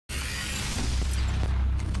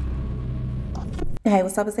Hey,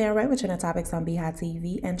 what's up? It's Aaron Ray with Trending Topics on Beehive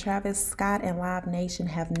TV. And Travis Scott and Live Nation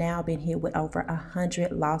have now been hit with over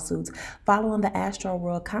 100 lawsuits following the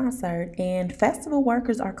Astroworld concert. And festival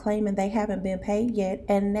workers are claiming they haven't been paid yet.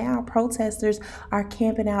 And now protesters are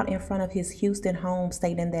camping out in front of his Houston home,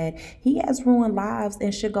 stating that he has ruined lives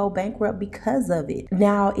and should go bankrupt because of it.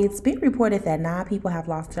 Now, it's been reported that 9 people have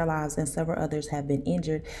lost their lives and several others have been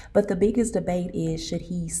injured. But the biggest debate is, should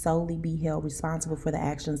he solely be held responsible for the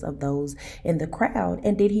actions of those in the crowd?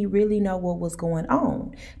 And did he really know what was going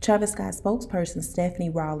on? Travis Scott spokesperson Stephanie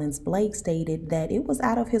Rawlins Blake stated that it was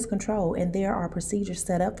out of his control and there are procedures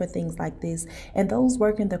set up for things like this, and those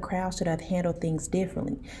working the crowd should have handled things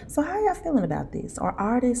differently. So how y'all feeling about this? Are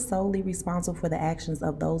artists solely responsible for the actions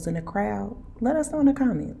of those in the crowd? Let us know in the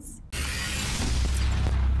comments.